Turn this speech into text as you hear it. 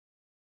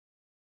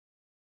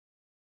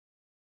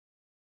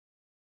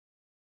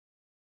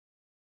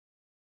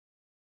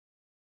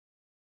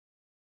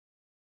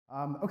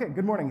Okay,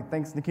 good morning.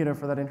 Thanks, Nikita,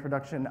 for that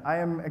introduction. I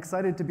am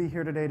excited to be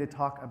here today to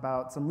talk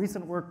about some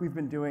recent work we've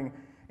been doing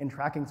in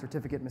tracking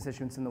certificate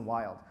misissuance in the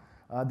wild.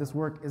 This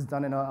work is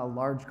done in a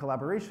large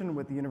collaboration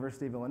with the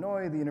University of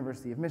Illinois, the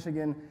University of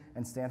Michigan,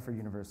 and Stanford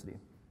University.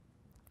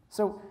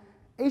 So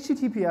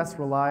HTTPS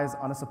relies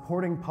on a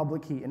supporting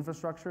public key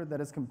infrastructure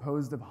that is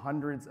composed of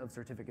hundreds of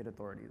certificate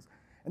authorities.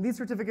 And these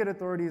certificate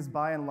authorities,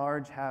 by and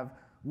large, have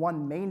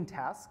one main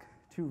task: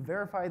 to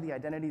verify the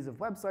identities of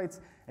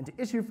websites and to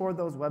issue for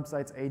those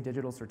websites a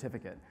digital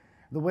certificate.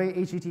 The way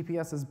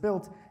HTTPS is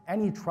built,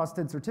 any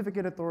trusted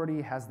certificate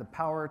authority has the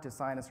power to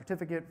sign a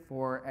certificate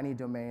for any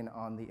domain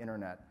on the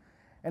internet.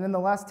 And in the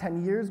last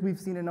 10 years, we've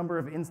seen a number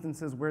of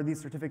instances where these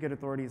certificate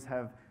authorities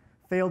have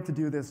failed to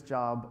do this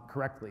job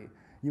correctly.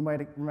 You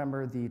might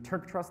remember the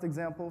Turk Trust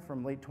example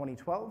from late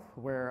 2012,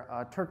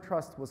 where Turk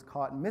Trust was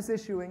caught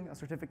misissuing a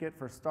certificate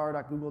for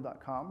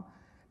star.google.com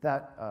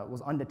that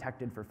was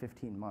undetected for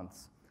 15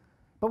 months.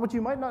 But what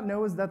you might not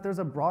know is that there's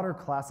a broader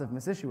class of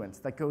misissuance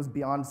that goes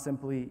beyond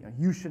simply,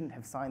 you shouldn't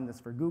have signed this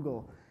for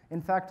Google.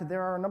 In fact,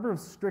 there are a number of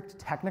strict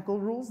technical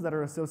rules that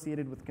are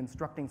associated with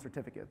constructing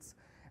certificates.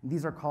 And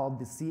these are called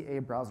the CA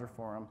Browser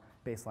Forum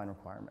baseline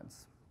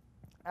requirements.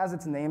 As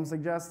its name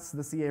suggests,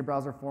 the CA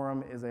Browser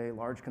Forum is a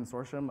large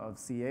consortium of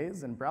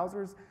CAs and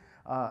browsers,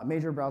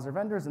 major browser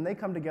vendors, and they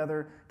come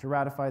together to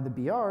ratify the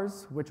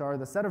BRs, which are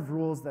the set of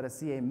rules that a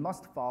CA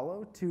must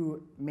follow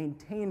to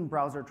maintain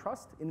browser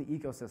trust in the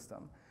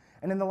ecosystem.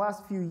 And in the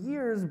last few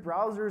years,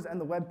 browsers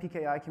and the Web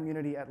PKI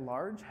community at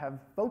large have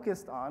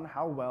focused on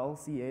how well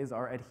CAs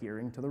are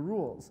adhering to the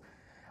rules.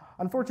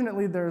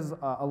 Unfortunately, there's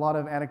a lot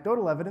of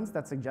anecdotal evidence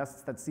that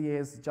suggests that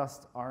CAs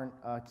just aren't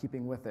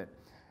keeping with it.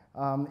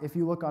 If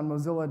you look on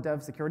Mozilla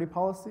Dev Security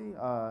Policy,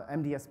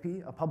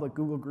 MDSP, a public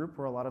Google group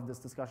where a lot of this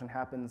discussion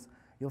happens,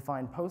 you'll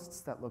find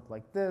posts that look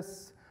like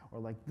this,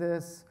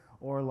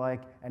 or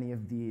like any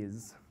of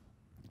these.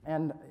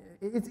 And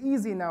it's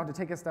easy now to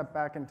take a step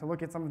back and to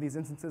look at some of these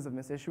instances of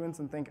misissuance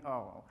and think,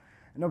 oh,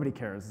 nobody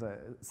cares.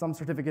 Some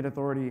certificate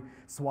authority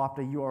swapped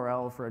a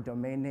URL for a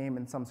domain name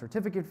in some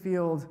certificate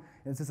field.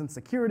 This isn't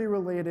security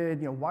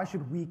related. Why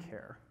should we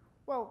care?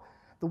 Well,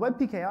 the Web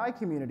PKI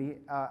community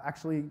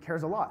actually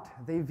cares a lot.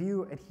 They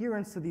view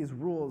adherence to these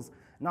rules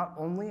not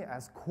only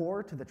as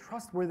core to the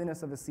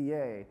trustworthiness of a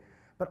CA,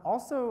 but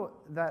also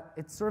that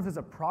it serves as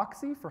a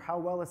proxy for how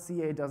well a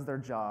CA does their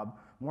job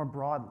more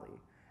broadly.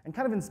 And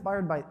kind of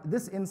inspired by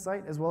this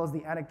insight, as well as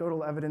the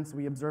anecdotal evidence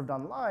we observed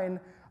online,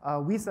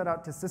 we set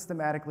out to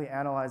systematically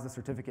analyze the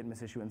certificate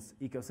misissuance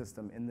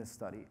ecosystem in this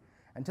study.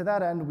 And to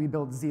that end, we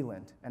built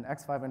ZLint, an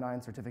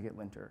X509 certificate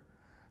linter.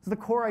 So the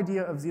core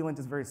idea of ZLint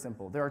is very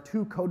simple. There are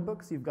two code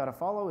books you've got to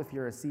follow if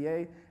you're a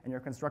CA and you're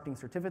constructing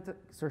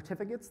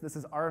certificates. This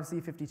is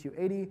RFC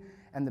 5280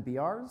 and the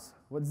BRs.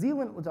 What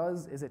ZLint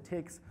does is it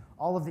takes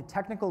all of the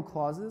technical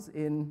clauses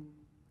in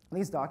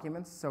these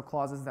documents, so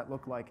clauses that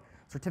look like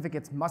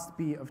certificates must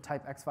be of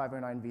type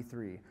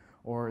X509v3,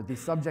 or the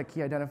subject key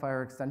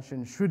identifier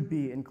extension should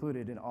be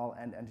included in all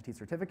end entity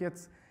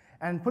certificates,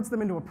 and puts them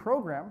into a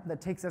program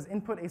that takes as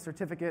input a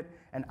certificate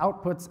and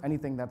outputs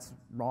anything that's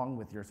wrong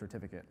with your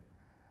certificate.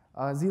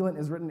 ZLint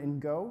is written in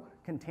Go,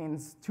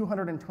 contains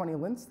 220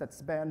 lints that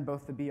span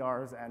both the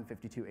BRs and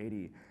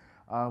 5280.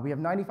 We have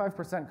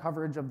 95%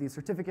 coverage of the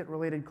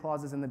certificate-related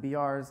clauses in the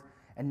BRs,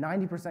 and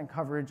 90%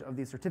 coverage of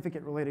the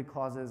certificate-related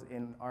clauses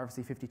in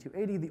RFC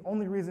 5280. The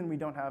only reason we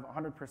don't have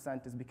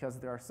 100% is because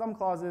there are some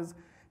clauses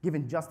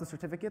given just the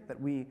certificate that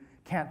we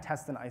can't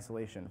test in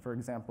isolation. For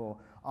example,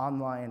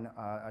 online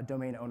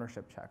domain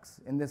ownership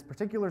checks. In this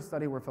particular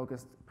study, we're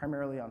focused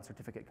primarily on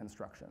certificate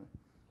construction.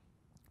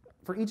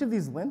 For each of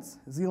these lints,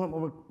 ZLint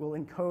will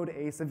encode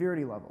a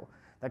severity level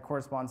that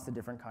corresponds to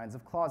different kinds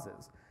of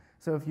clauses.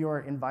 So if you're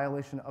in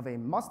violation of a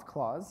must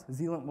clause,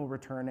 ZLint will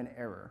return an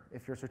error.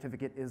 If your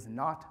certificate is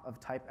not of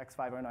type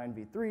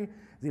X509v3,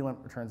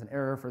 ZLint returns an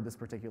error for this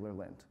particular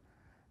lint.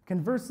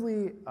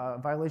 Conversely,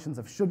 violations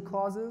of should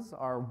clauses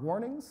are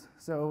warnings.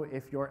 So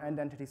if your end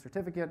entity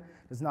certificate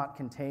does not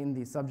contain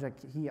the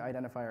subject key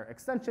identifier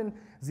extension,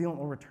 ZLint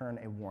will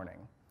return a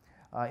warning.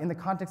 In the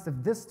context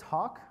of this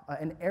talk,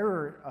 an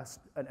error,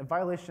 a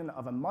violation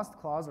of a must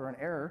clause or an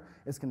error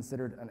is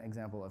considered an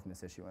example of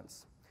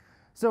misissuance.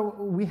 So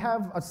we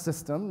have a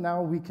system.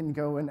 Now we can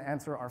go and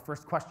answer our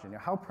first question.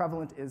 How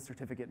prevalent is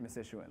certificate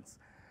misissuance?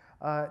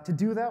 To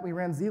do that, we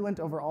ran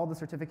ZLint over all the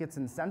certificates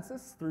in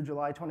Censys through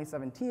July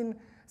 2017.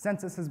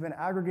 Censys has been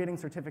aggregating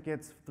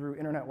certificates through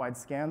internet-wide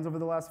scans over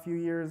the last few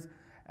years,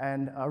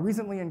 and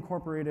recently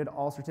incorporated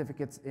all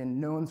certificates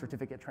in known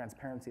certificate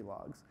transparency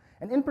logs.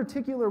 And in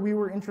particular, we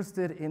were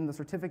interested in the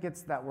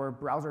certificates that were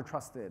browser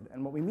trusted.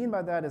 And what we mean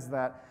by that is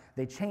that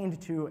they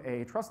chained to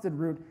a trusted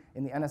root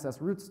in the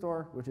NSS root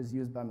store, which is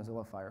used by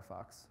Mozilla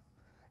Firefox.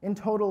 In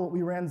total,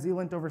 we ran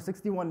ZLint over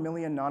 61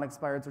 million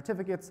non-expired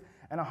certificates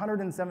and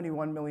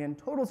 171 million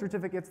total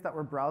certificates that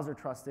were browser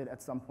trusted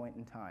at some point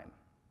in time.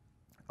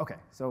 Okay,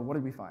 so what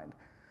did we find?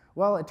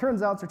 Well, it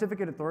turns out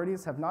certificate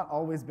authorities have not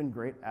always been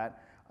great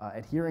at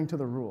adhering to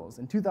the rules.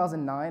 In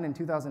 2009 and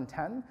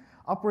 2010,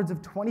 upwards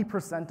of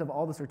 20% of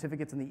all the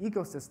certificates in the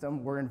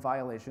ecosystem were in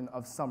violation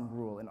of some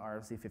rule in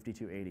RFC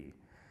 5280.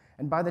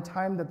 And by the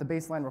time that the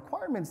baseline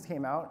requirements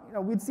came out,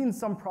 we'd seen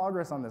some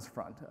progress on this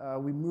front.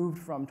 We moved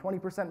from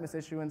 20%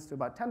 misissuance to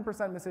about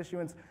 10%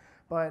 misissuance,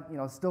 but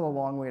still a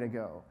long way to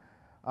go.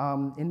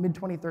 In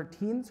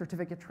mid-2013,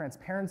 certificate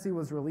transparency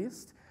was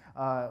released,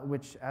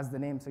 which, as the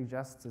name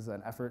suggests, is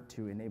an effort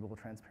to enable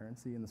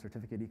transparency in the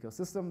certificate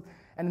ecosystem.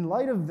 And in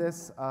light of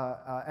this,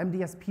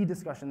 MDSP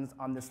discussions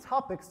on this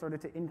topic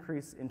started to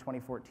increase in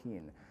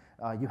 2014.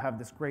 You have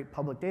this great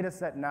public data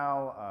set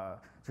now,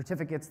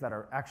 certificates that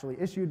are actually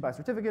issued by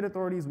certificate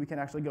authorities. We can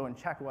actually go and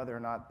check whether or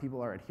not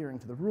people are adhering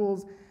to the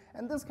rules.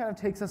 And this kind of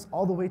takes us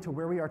all the way to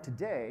where we are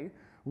today,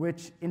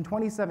 which in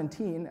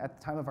 2017, at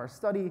the time of our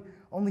study,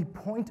 only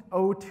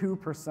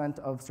 0.02%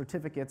 of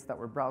certificates that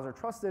were browser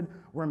trusted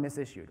were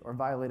misissued or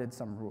violated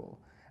some rule.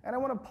 And I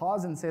want to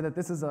pause and say that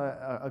this is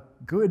a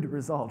good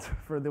result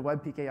for the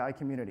Web PKI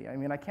community. I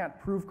mean, I can't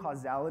prove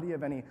causality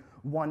of any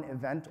one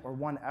event or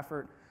one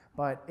effort,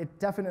 but it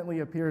definitely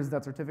appears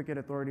that certificate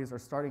authorities are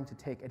starting to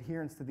take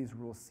adherence to these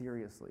rules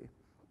seriously.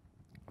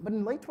 But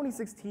in late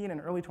 2016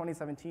 and early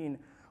 2017,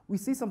 we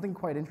see something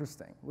quite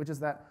interesting, which is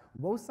that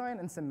WOSIGN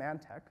and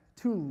Symantec,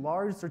 two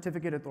large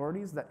certificate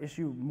authorities that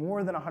issue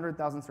more than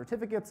 100,000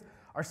 certificates,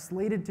 are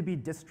slated to be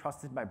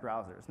distrusted by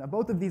browsers. Now,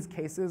 both of these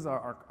cases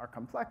are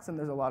complex, and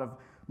there's a lot of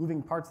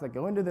moving parts that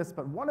go into this,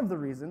 but one of the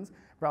reasons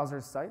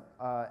browsers cite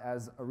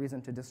as a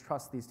reason to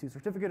distrust these two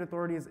certificate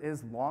authorities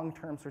is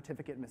long-term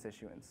certificate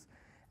misissuance.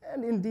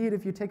 And indeed,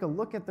 if you take a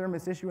look at their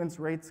misissuance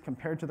rates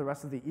compared to the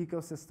rest of the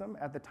ecosystem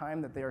at the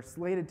time that they are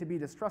slated to be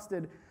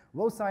distrusted,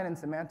 WOSIGN and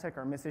Symantec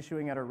are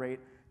misissuing at a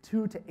rate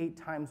 2 to 8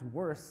 times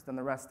worse than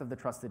the rest of the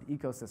trusted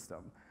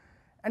ecosystem.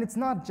 And it's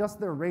not just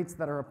their rates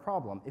that are a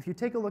problem. If you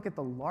take a look at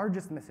the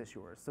largest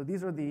misissuers, so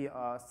these are the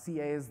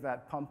CAs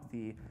that pump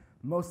the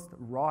most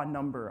raw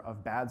number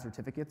of bad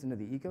certificates into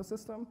the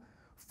ecosystem,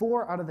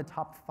 4 out of the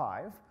top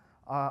 5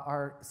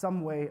 are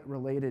some way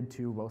related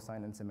to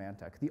WOSIGN and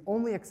Symantec. The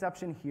only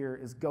exception here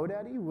is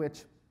GoDaddy,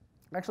 which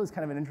actually is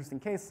kind of an interesting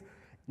case.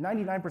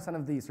 99%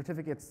 of the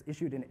certificates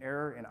issued in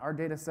error in our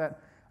data set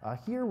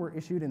here were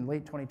issued in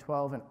late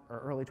 2012 or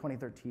early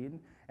 2013.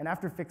 And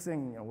after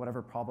fixing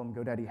whatever problem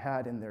GoDaddy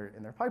had in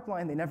their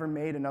pipeline, they never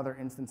made another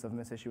instance of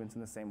misissuance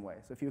in the same way.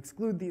 So if you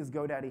exclude these,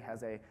 GoDaddy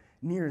has a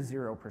near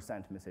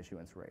 0%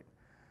 misissuance rate.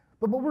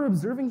 But what we're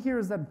observing here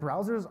is that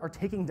browsers are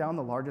taking down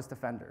the largest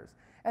offenders.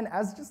 And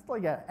as just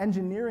like an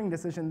engineering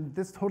decision,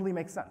 this totally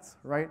makes sense,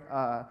 right?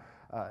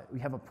 We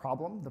have a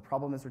problem. The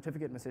problem is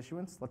certificate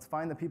misissuance. Let's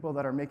find the people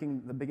that are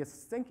making the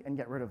biggest stink and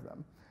get rid of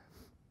them.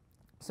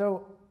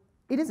 So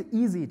it is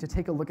easy to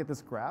take a look at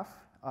this graph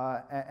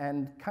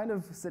and kind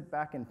of sit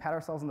back and pat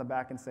ourselves on the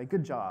back and say,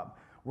 good job,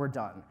 we're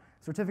done.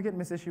 Certificate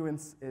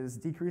misissuance is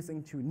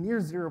decreasing to near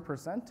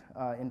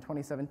 0% in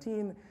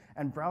 2017,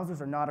 and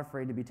browsers are not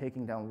afraid to be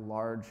taking down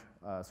large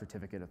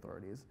certificate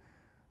authorities.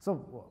 So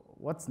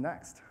what's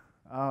next?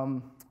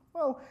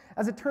 Well,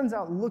 as it turns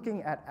out,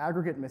 looking at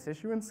aggregate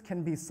misissuance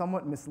can be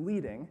somewhat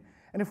misleading.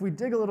 And if we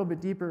dig a little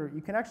bit deeper,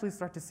 you can actually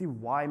start to see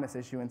why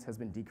misissuance has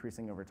been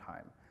decreasing over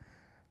time.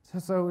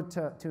 So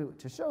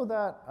to show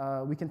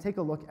that, we can take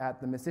a look at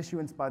the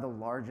misissuance by the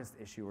largest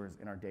issuers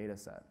in our data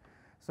set.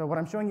 So what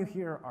I'm showing you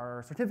here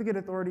are certificate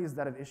authorities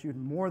that have issued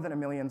more than 1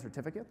 million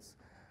certificates.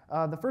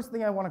 The first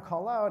thing I want to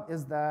call out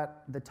is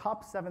that the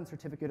top 7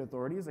 certificate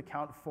authorities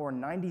account for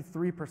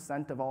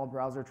 93% of all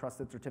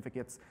browser-trusted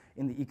certificates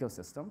in the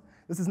ecosystem.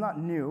 This is not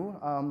new,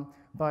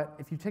 but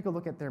if you take a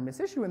look at their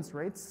misissuance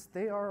rates,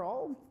 they are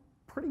all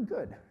pretty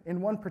good. In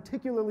one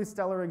particularly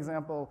stellar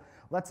example,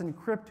 Let's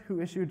Encrypt,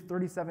 who issued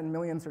 37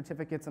 million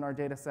certificates in our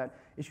data set,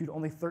 issued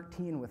only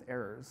 13 with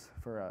errors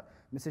for a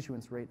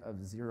misissuance rate of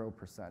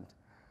 0%.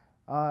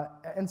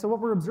 And so what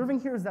we're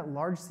observing here is that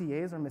large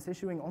CAs are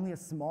misissuing only a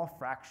small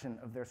fraction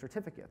of their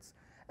certificates.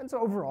 And so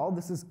overall,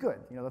 this is good.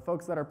 The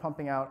folks that are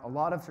pumping out a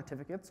lot of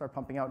certificates are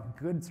pumping out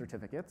good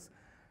certificates,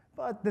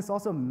 but this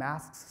also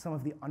masks some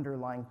of the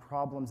underlying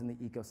problems in the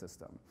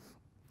ecosystem.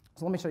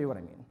 So let me show you what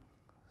I mean.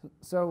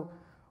 So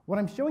what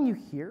I'm showing you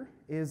here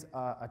is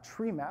a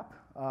tree map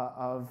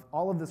of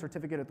all of the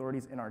certificate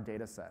authorities in our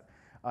data set.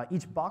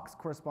 Each box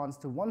corresponds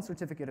to one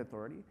certificate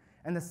authority,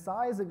 and the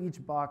size of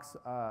each box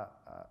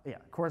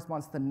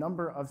corresponds to the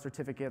number of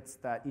certificates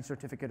that each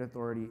certificate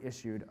authority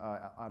issued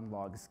on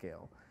log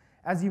scale.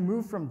 As you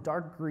move from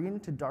dark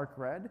green to dark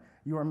red,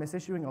 you are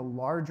misissuing a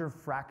larger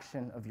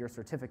fraction of your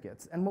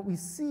certificates. And what we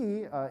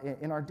see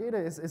in our data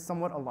is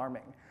somewhat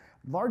alarming.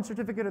 Large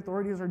certificate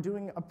authorities are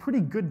doing a pretty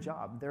good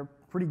job. They're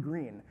pretty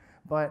green.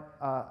 But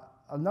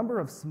a number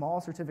of small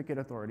certificate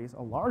authorities,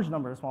 a large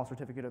number of small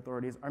certificate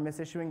authorities, are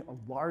misissuing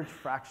a large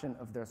fraction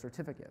of their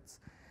certificates.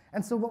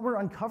 And so what we're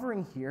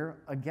uncovering here,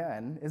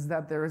 again, is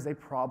that there is a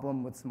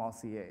problem with small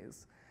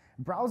CAs.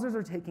 Browsers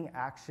are taking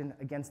action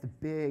against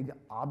big,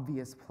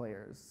 obvious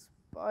players,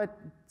 but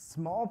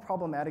small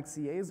problematic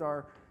CAs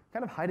are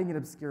kind of hiding in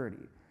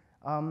obscurity.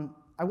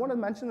 I want to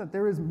mention that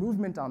there is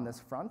movement on this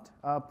front,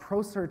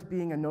 ProCert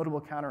being a notable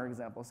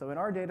counterexample. So in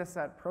our data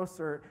set,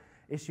 ProCert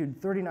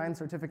issued 39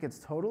 certificates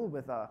total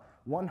with a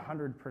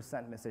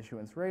 100%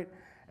 misissuance rate.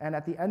 And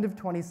at the end of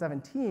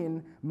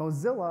 2017,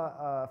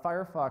 Mozilla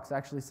Firefox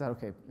actually said,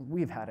 okay,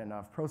 we've had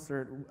enough.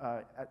 ProCert,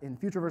 in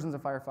future versions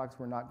of Firefox,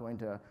 we're not going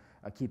to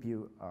keep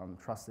you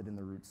trusted in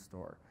the root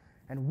store.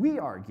 And we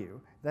argue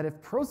that if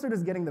ProCert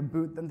is getting the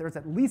boot, then there's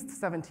at least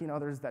 17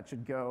 others that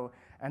should go,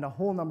 and a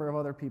whole number of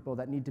other people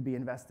that need to be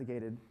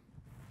investigated.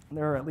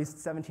 There are at least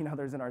 17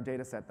 others in our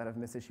data set that have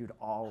misissued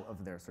all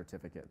of their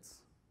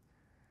certificates.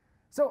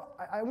 So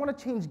I want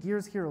to change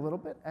gears here a little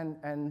bit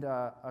and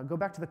go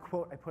back to the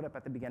quote I put up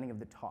at the beginning of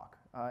the talk.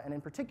 And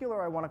in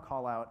particular, I want to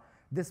call out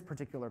this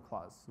particular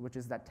clause, which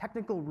is that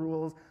technical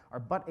rules are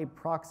but a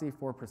proxy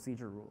for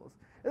procedure rules.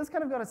 This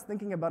kind of got us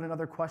thinking about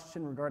another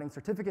question regarding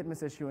certificate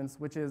misissuance,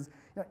 which is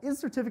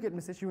certificate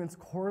misissuance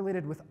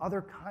correlated with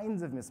other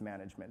kinds of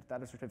mismanagement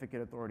that a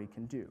certificate authority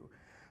can do?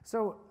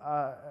 So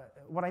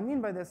what I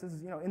mean by this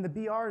is, in the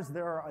BRs,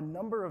 there are a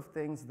number of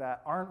things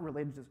that aren't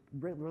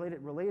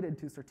related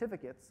to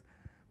certificates,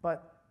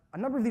 but a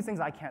number of these things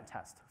I can't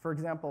test. For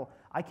example,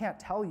 I can't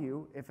tell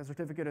you if a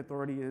certificate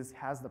authority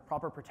has the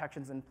proper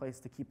protections in place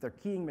to keep their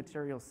keying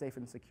materials safe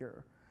and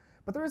secure.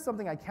 But there is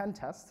something I can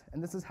test,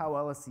 and this is how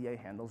well a CA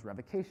handles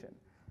revocation.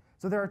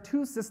 So there are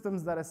two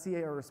systems that a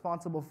CA are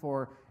responsible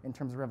for in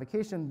terms of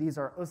revocation. These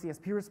are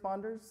OCSP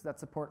responders that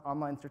support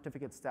online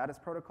certificate status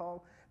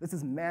protocol. This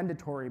is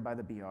mandatory by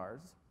the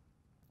BRs.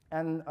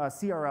 And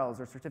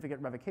CRLs, or certificate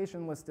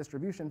revocation list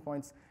distribution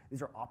points,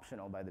 these are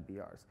optional by the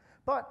BRs.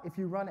 But if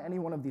you run any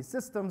one of these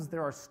systems,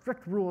 there are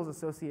strict rules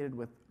associated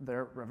with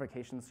their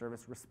revocation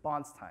service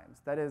response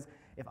times. That is,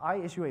 if I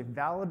issue a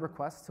valid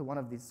request to one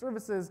of these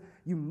services,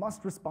 you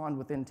must respond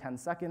within 10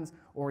 seconds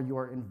or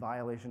you're in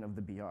violation of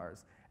the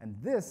BRs. And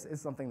this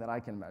is something that I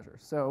can measure.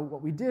 So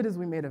what we did is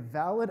we made a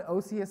valid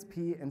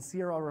OCSP and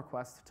CRL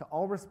request to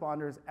all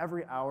responders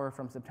every hour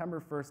from September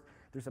 1st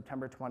through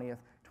September 20th,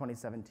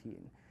 2017.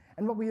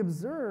 And what we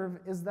observe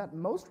is that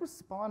most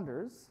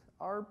responders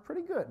are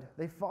pretty good.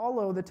 They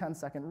follow the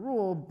 10-second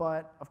rule,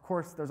 but of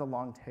course there's a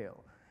long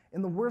tail.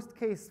 In the worst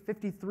case,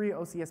 53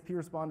 OCSP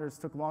responders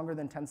took longer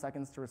than 10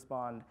 seconds to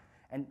respond,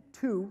 and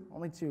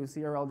only two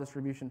CRL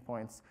distribution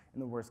points in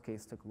the worst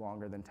case took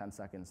longer than 10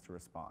 seconds to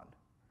respond.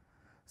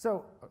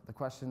 So the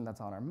question that's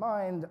on our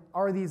mind,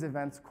 are these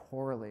events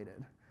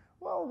correlated?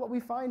 Well, what we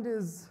find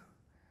is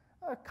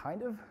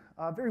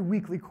very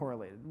weakly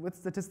correlated with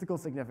statistical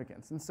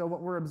significance. And so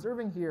what we're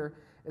observing here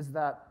is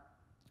that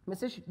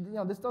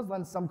this does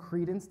lend some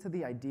credence to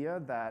the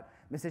idea that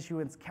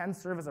misissuance can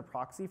serve as a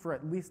proxy for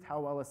at least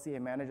how well a CA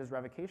manages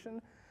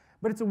revocation,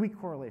 but it's a weak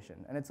correlation,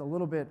 and it's a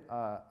little bit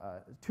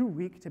too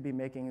weak to be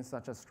making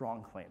such a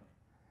strong claim.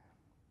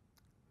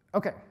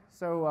 Okay,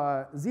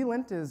 so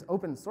ZLint is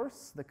open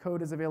source. The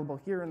code is available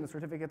here, and the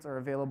certificates are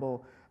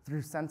available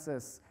through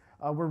Censys.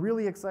 We're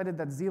really excited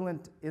that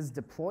ZLint is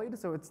deployed,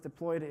 so it's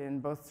deployed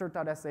in both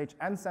cert.sh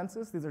and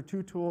Censys. These are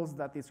two tools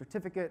that the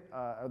certificate,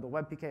 or the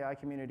Web PKI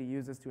community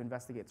uses to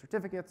investigate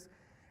certificates.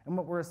 And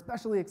what we're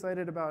especially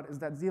excited about is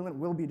that ZLint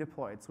will be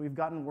deployed. So we've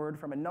gotten word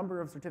from a number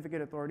of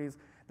certificate authorities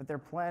that they're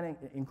planning,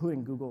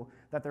 including Google,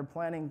 that they're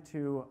planning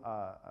to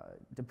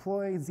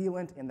deploy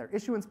ZLint in their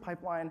issuance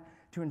pipeline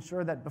to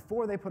ensure that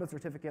before they put a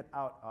certificate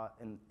out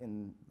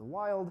in the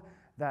wild,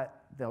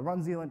 that they'll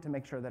run ZLint to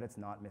make sure that it's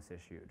not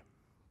misissued.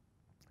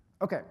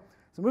 Okay,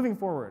 so moving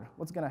forward,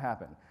 what's going to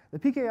happen? The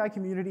PKI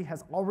community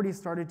has already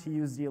started to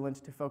use ZLint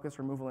to focus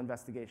removal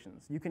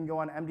investigations. You can go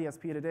on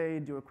MDSP today,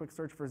 do a quick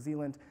search for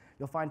ZLint.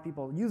 You'll find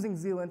people using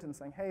ZLint and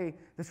saying, hey,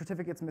 the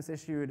certificate's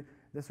misissued.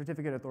 The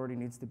certificate authority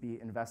needs to be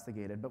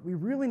investigated. But we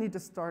really need to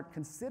start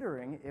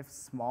considering if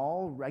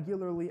small,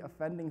 regularly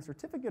offending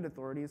certificate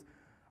authorities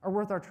are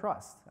worth our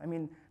trust. I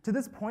mean, to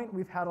this point,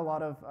 we've had a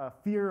lot of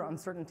fear,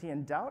 uncertainty,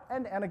 and doubt,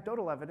 and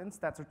anecdotal evidence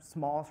that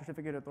small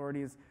certificate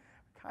authorities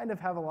kind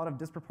of have a lot of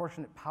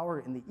disproportionate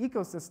power in the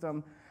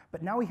ecosystem,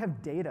 but now we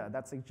have data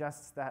that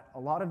suggests that a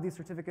lot of these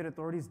certificate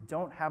authorities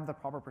don't have the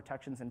proper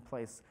protections in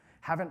place,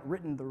 haven't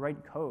written the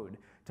right code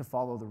to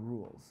follow the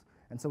rules.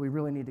 And so we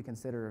really need to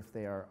consider if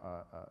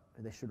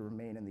they should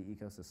remain in the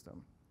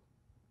ecosystem.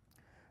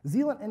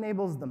 ZLint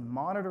enables the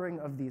monitoring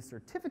of the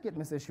certificate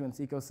misissuance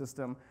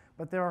ecosystem,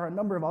 but there are a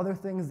number of other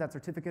things that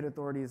certificate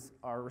authorities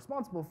are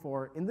responsible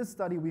for. In this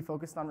study, we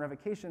focused on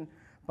revocation,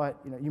 but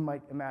you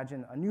might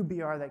imagine a new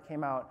BR that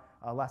came out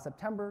last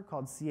September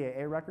called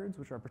CAA records,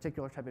 which are a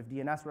particular type of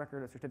DNS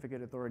record a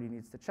certificate authority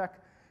needs to check.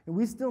 And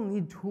we still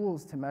need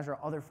tools to measure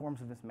other forms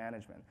of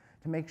mismanagement,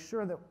 to make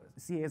sure that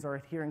CAs are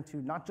adhering to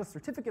not just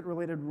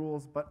certificate-related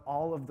rules, but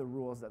all of the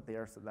rules that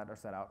are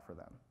set out for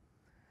them.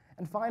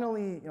 And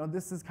finally,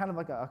 this is kind of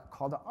like a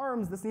call to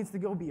arms. This needs to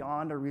go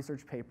beyond a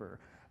research paper,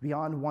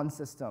 beyond one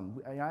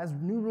system. As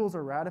new rules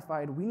are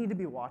ratified, we need to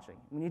be watching.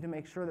 We need to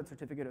make sure that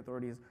certificate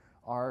authorities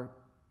are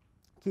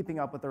keeping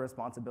up with their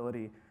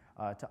responsibility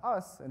to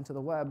us and to the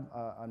web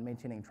on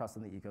maintaining trust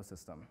in the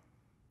ecosystem.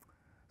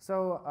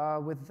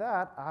 So with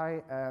that,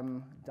 I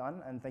am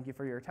done, and thank you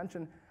for your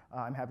attention.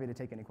 I'm happy to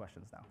take any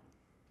questions now.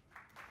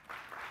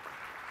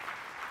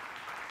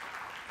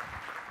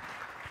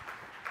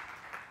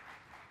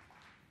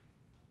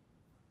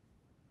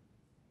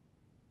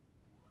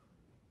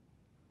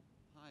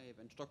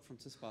 Hi, Deepak from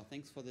CISPA.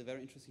 Thanks for the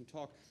very interesting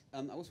talk.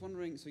 I was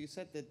wondering, so you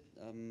said that,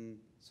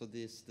 so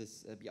this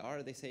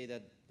BR, they say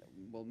that,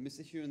 well,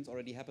 misissuance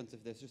already happens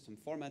if there's just some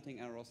formatting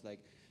errors like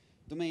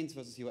domains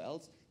versus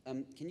URLs.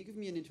 Can you give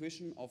me an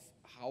intuition of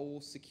how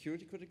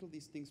security critical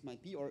these things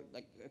might be, or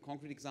like a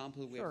concrete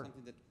example where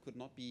something that could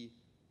not be,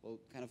 well,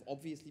 kind of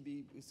obviously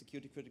be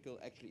security critical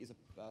actually is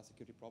a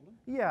security problem?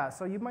 Yeah,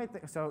 so you might,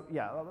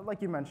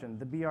 like you mentioned,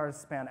 the BRs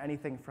span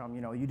anything from,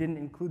 you didn't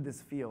include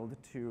this field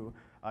to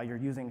you're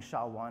using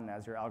SHA-1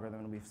 as your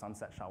algorithm, and we've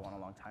sunset SHA-1 a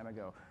long time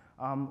ago.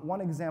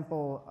 One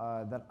example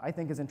that I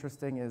think is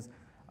interesting is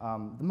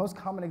the most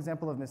common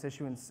example of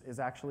misissuance is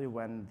actually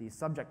when the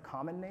subject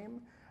common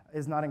name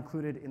is not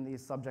included in the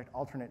subject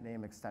alternate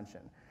name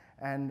extension.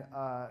 And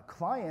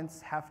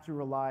clients have to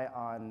rely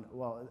on,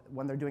 well,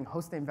 when they're doing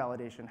hostname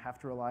validation, have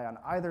to rely on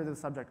either the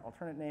subject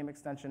alternate name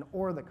extension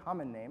or the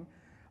common name.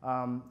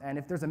 And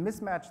if there's a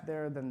mismatch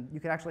there, then you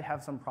could actually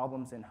have some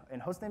problems in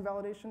hostname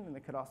validation, and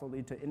it could also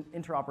lead to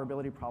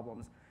interoperability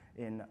problems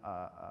in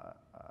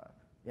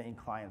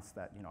clients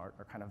that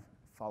are kind of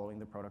following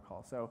the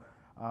protocol. So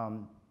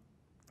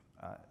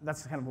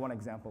that's kind of one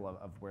example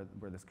of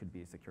where this could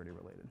be security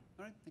related.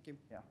 All right, thank you.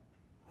 Yeah.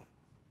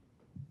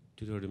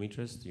 Tutor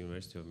Dimitris, the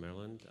University of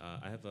Maryland.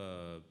 I have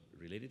a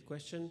related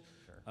question.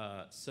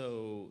 Sure.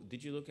 So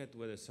did you look at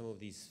whether some of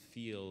these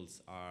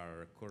fields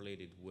are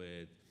correlated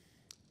with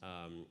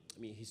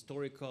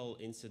historical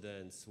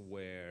incidents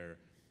where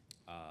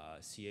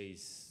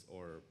CAs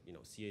or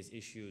CAs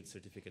issued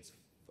certificates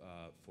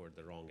for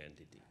the wrong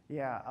entity?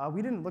 Yeah,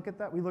 we didn't look at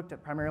that. We looked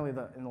at primarily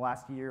in the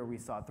last year. We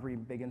saw 3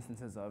 big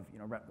instances of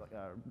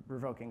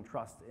revoking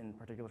trust in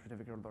particular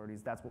certificate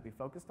authorities. That's what we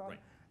focused on. Right.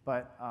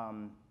 But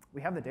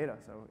we have the data,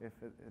 so if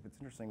it's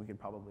interesting, we could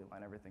probably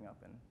line everything up.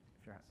 And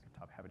if you're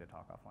happy to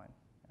talk offline.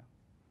 Yeah.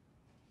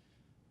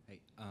 Hey,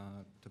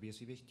 Tobias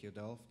Siebig, TU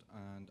Delft,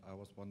 and I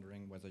was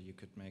wondering whether you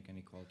could make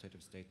any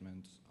qualitative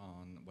statements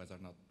on whether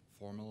or not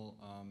formal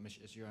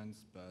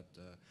misissuance, but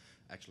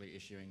actually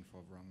issuing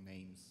for wrong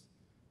names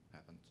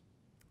happened.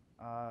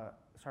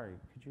 Sorry,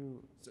 could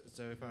you?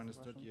 So if I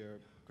understood your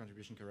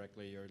contribution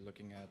correctly, you're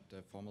looking at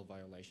formal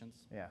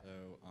violations. Yeah.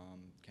 So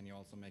can you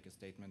also make a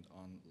statement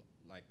on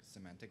like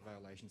semantic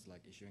violations,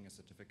 like issuing a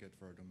certificate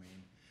for a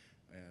domain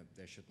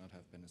there should not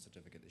have been a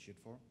certificate issued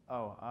for?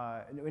 Oh,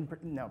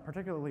 no,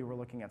 particularly we're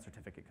looking at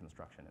certificate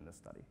construction in this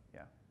study,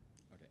 yeah.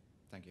 Okay,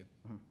 thank you.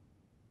 Mm-hmm.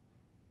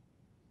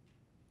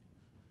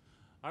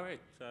 All right,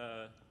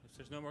 if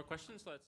there's no more questions, let's